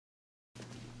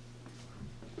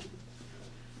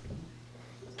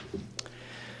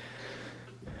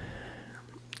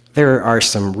There are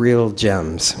some real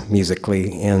gems musically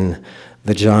in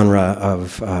the genre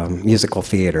of musical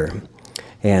theater.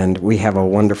 And we have a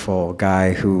wonderful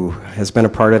guy who has been a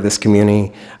part of this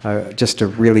community, just a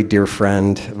really dear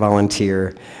friend,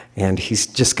 volunteer, and he's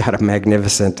just got a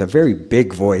magnificent, a very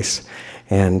big voice,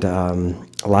 and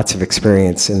lots of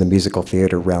experience in the musical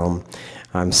theater realm.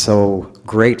 I'm so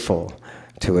grateful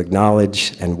to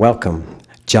acknowledge and welcome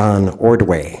John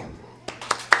Ordway.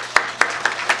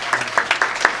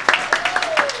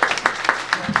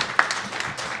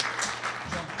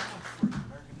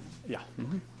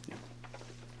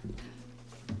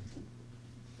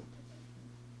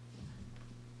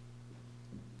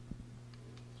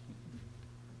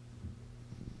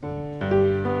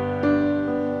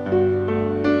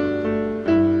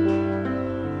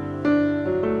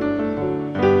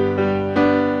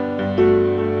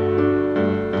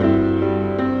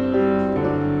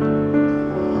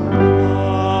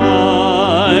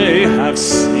 I've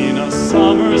seen a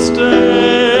summer's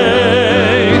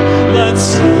day that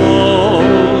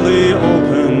slowly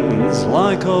opens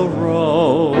like a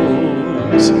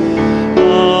rose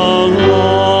along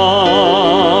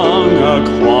a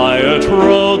quiet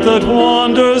road that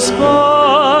wanders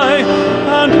by,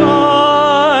 and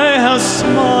I have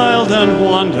smiled and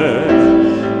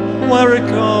wondered where it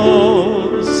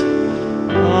goes.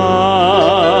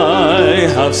 I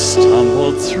have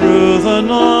stumbled through the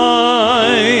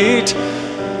night,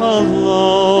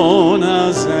 alone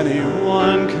as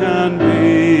anyone can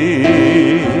be,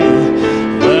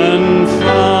 then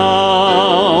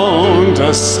found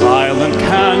a silent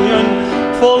canyon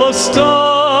full of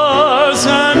stars,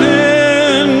 and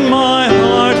in my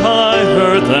heart I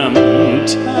heard them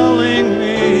telling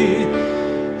me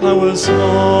I was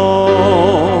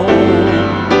home.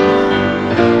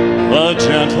 The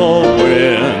gentle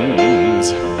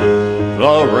winds,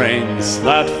 the rains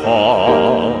that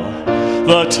fall,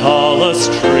 the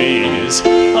tallest trees,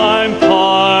 I'm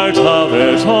part of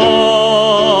it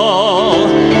all.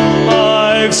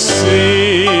 I've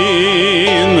seen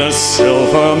the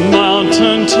silver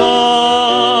mountain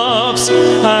tops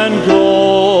and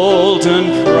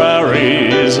golden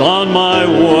prairies on my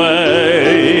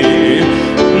way.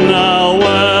 Now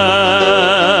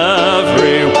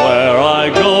everywhere I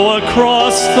go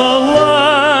across the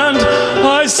land,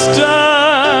 I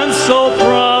stand so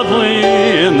proudly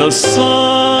in the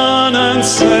sun and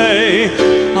say,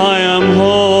 I am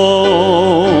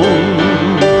home.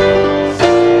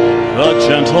 The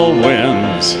gentle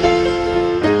winds,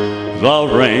 the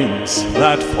rains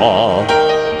that fall,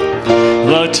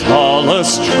 the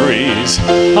tallest trees,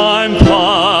 I'm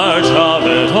part of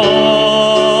it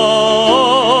all.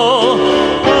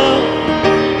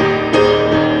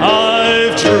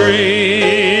 I've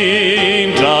dreamed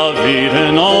of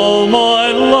Eden all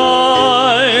my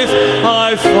life.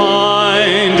 I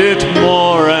find it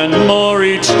more and more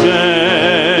each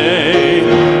day.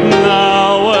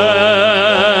 Now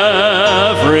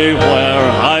everywhere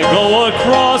I go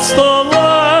across the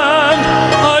land,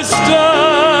 I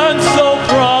stand so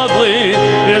proudly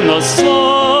in the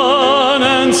sun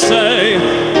and say,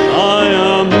 I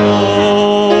am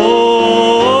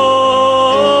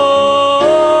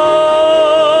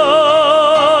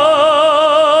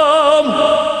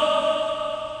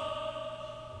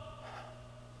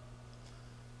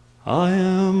I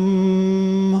am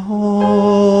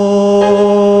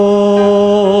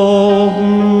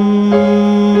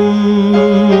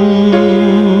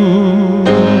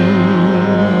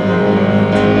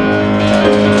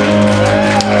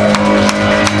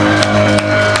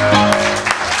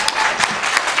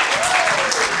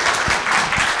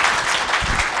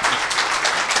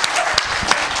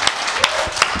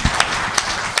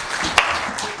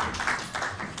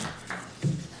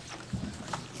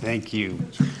Thank you.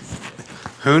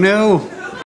 Who knew?